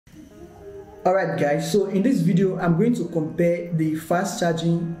Alright guys, so in this video I'm going to compare the fast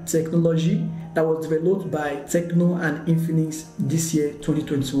charging technology that was developed by Tecno and Infinix this year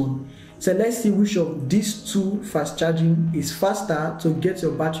 2021. So let's see which of these two fast charging is faster to get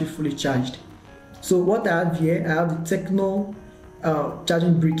your battery fully charged. So what I have here, I have the Tecno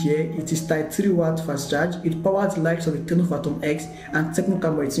charging brick here. It is type 3 watt fast charge. It powers the likes of the Tecno Phone X and Tecno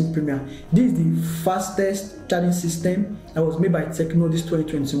Camera 18 Premier. This is the fastest charging system that was made by Tecno this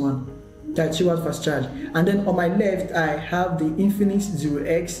 2021. Type 3 watt fast charge. And then on my left I have the Infinix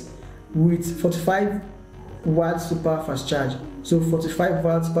 0X with 45 watt super fast charge. So 45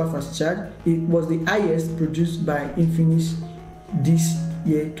 watt super fast charge. It was the highest produced by Infinix this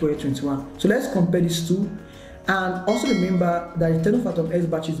year 2021. So let's compare these two. And also remember that the Tecno Phone X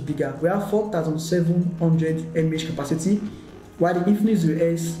battery is bigger. We have 4700 mAh capacity, while the Infinix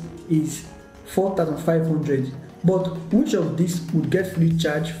 0X is 4500. But which of these would get fully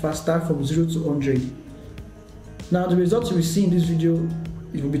charged faster from 0 to 100? Now the results you will see in this video,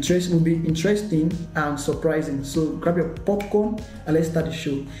 it will be interesting and surprising. So grab your popcorn and let's start the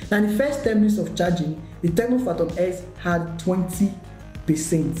show. Now in the first 10 minutes of charging, the Tecno Phone X had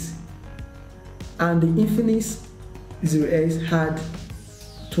 20%. And the Infinix 0X had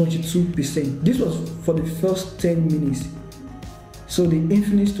 22%. This was for the first 10 minutes. So the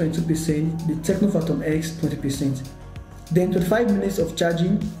Infinix 22%, the Tecno Phone X 20%. Then 25 minutes of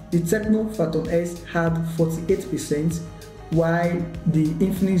charging, the Tecno Phone X had 48%, while the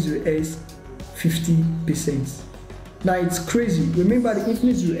Infinix 0X 50%. Now it's crazy. Remember the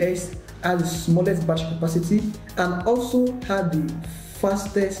Infinix 0X had the smallest battery capacity and also had the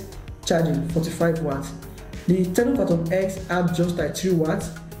fastest charging, 45 watts. The Tecno Phone X had just like 3 watts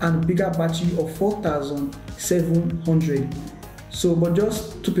and bigger battery of 4700. So but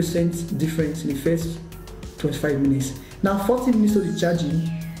just 2% difference in the first 25 minutes. Now 40 minutes of the charging,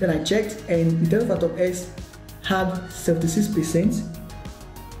 then I checked and the Tecno Phone X had 76%.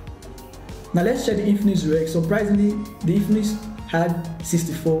 Now let's check the Infinix 0X. Surprisingly, the Infinix had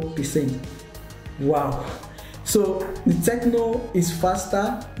 64%. Wow. So the Tecno is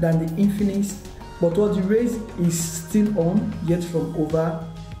faster than the Infinix, but what the race is still on yet from over.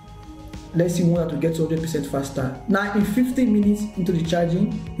 Let's see one that will get to 100% faster. Now in 15 minutes into the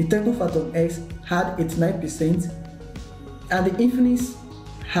charging, the Tecno Phone X had 89% and the Infinix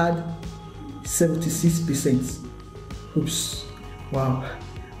had 76%. Oops. Wow.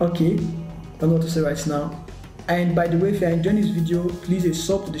 Okay, I don't know what to say right now. And by the way, if you are enjoying this video, please a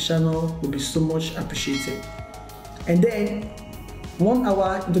sub to the channel will be so much appreciated. And then 1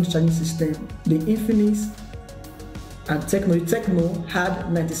 hour into the charging system, the Infinix and Tecno had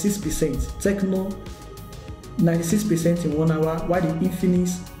 96%. Tecno 96% in 1 hour, while the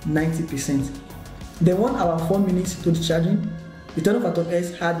Infinix 90%. Then 1 hour 4 minutes to the charging, the Tecno Phone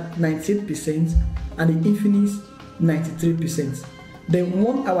X had 98% and the Infinix 93%. Then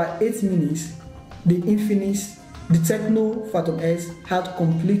 1 hour 8 minutes, the Tecno Phone X had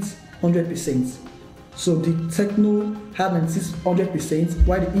complete 100%. So the Tecno had 100%,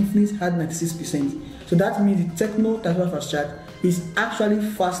 while the Infinix had 96%. So that means the Tecno fast charge is actually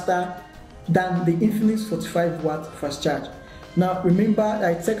faster than the Infinix 45 watt fast charge. Now remember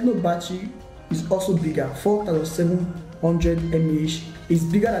that Tecno battery is also bigger, 4700 mAh is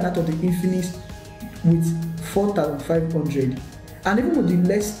bigger than that of the Infinix with 4500. And even with the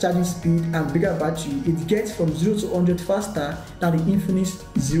less charging speed and bigger battery, it gets from 0 to 100 faster than the Infinix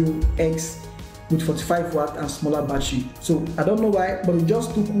 0X with 45 watt and smaller battery. So I don't know why, but it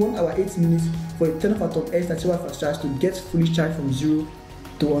just took 1 hour 8 minutes for a Tecno Phone X 30 watt fast charge to get fully charged from 0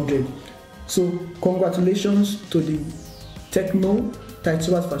 to 100. So congratulations to the Tecno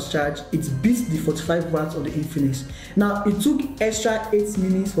 30 watt fast charge. It beats the 45 watts of the Infinix. Now it took extra 8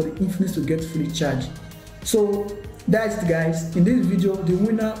 minutes for the Infinix to get fully charged. So that's it guys. In this video, the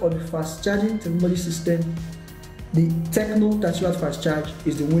winner of the fast charging technology system, the Tecno 30 watt fast charge,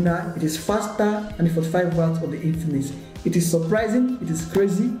 is the winner. It is faster than the 45 watts of the Infinix. It is surprising, it is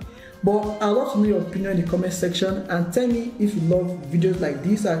crazy, but I'd love to know your opinion in the comment section and tell me if you love videos like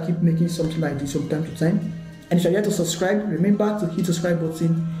this. I'll keep making something like this from time to time. And if you're yet to subscribe, remember to hit the subscribe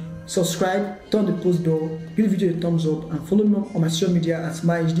button, subscribe, turn the post bell, give the video a thumbs up, and follow me on my social media at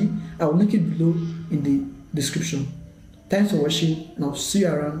MyHD. I will link it below in the description. Thanks for watching, and I'll see you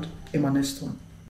around in my next one.